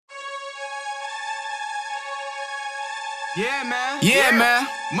Yeah, man. Yeah, man.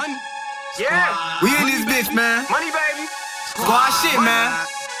 Money. Yeah. We in this bitch, man. Money, baby. Squad shit, man.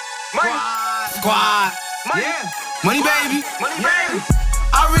 Money. Squad. Money. Yeah. Money, baby. Money, baby.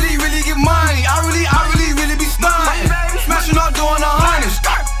 I really get money. I really be stunning. Smashing up, doing the hundreds.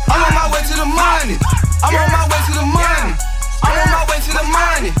 I'm on my way to the money. I'm on my way to the money. I'm on my way to the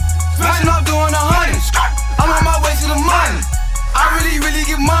money. Smashing up, doing the hundreds. I'm on my way to the money. I really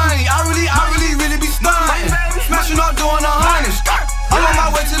get money. I really be stunning. Smashing up, doing the hundreds. I'm on my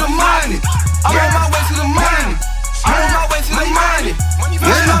way to the money. I'm on my way to the money. I'm on my way to the money.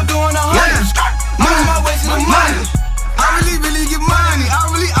 Smashing up, doing the hundreds. I'm on my way to the money. I really get money. I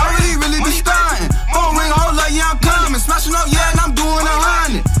really be stunning. Phone ring, hold up, yeah, I'm coming. Smashing up, yeah, and I'm doing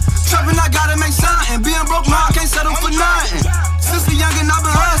 100. Trapping, I gotta make something. Being broke, no, I can't settle for nothing. Since the youngin', I've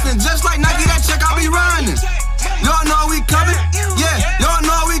been hustling. Just like Nike, that check, I be running. Y'all know we coming? Yeah, y'all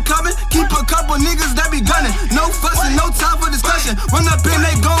know we coming. Keep a couple niggas that be gunning. No fussing, no time for discussion. Run up in,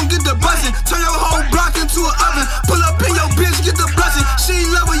 they gon' get the bussin'. Turn your whole block into an oven. Pull up in your bitch, get the blussin'. She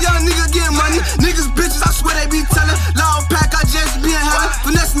love a young nigga getting money. Niggas, bitches, I swear they be tellin'. Loud pack, I just be in heaven.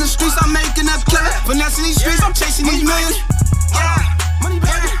 Finessing the streets, I'm making that killin'. Finessing these streets, I'm chasing these millions. Yeah. Money,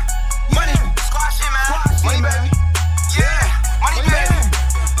 baby. Money. Squad shit, man. Money, baby. Yeah. Money, baby.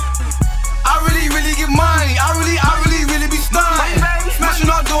 I really get money. I really be stunning.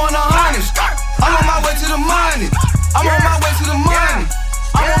 Smashing up, doing the hundreds. I'm on my way to the money. I'm on my way to the money.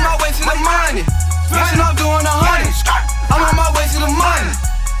 I'm on my way to the money. Smashing up, doing the hundreds. I'm on my way to the money.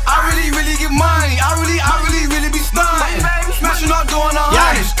 I really get money. I really be stunning. Smashing up, doing the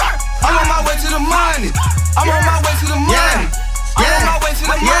hundreds. I'm on my way to the money. I'm on my way to the money. I'm on my way to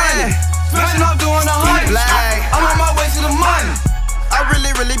the money. Smashing up, doing the hundreds. I'm on my way to the money. I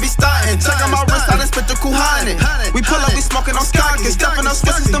really be starting. Check on my wrist, I done spit the cool honey. We pull up, we smoking on skunk. Stepping on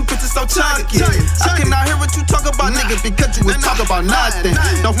skisses, them bitches so chunky. I cannot hear what you talk about, niggas, because you was talk about nothing.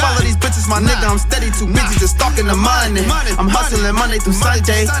 Don't follow these bitches, my nigga. I'm steady, too busy just stalking the money. I'm hustling Monday through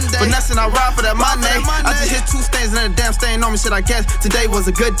Sunday. Finessing, I ride for that money. I just hit 2 stains and a damn stain on me. Shit, I guess today was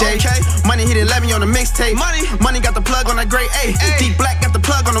a good day. Money hit 11 on the mixtape. Money got the plug on that grade A. DBlack got the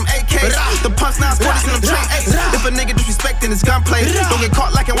plug on them AKs. The punch now is 40s in them tray 8s. If a nigga disrespecting his gunplay, don't get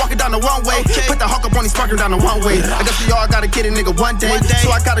caught like and walking down the one way. Put the hawk up on his sparking down the one way. I guess we all gotta get a nigga one day.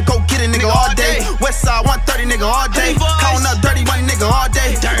 So I gotta go get a nigga all day. Westside 130 nigga all day. Counting up dirty money nigga all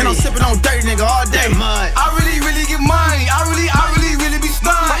day. And I'm sipping on dirty nigga all day. I really get money. I really be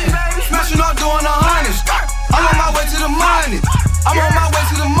stunning. Smashing up, doing the hundreds. I'm on my way to the money. I'm on my way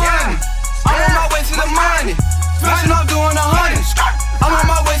to the money. I'm on my way to the money. Smashing up, doing the hundreds. I'm on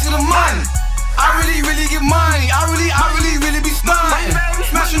my way to the money. I really get money. I really be stunning.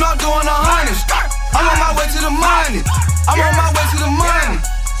 Smashing up, doing the hundreds. I'm on my way to the money. I'm on my way to the money.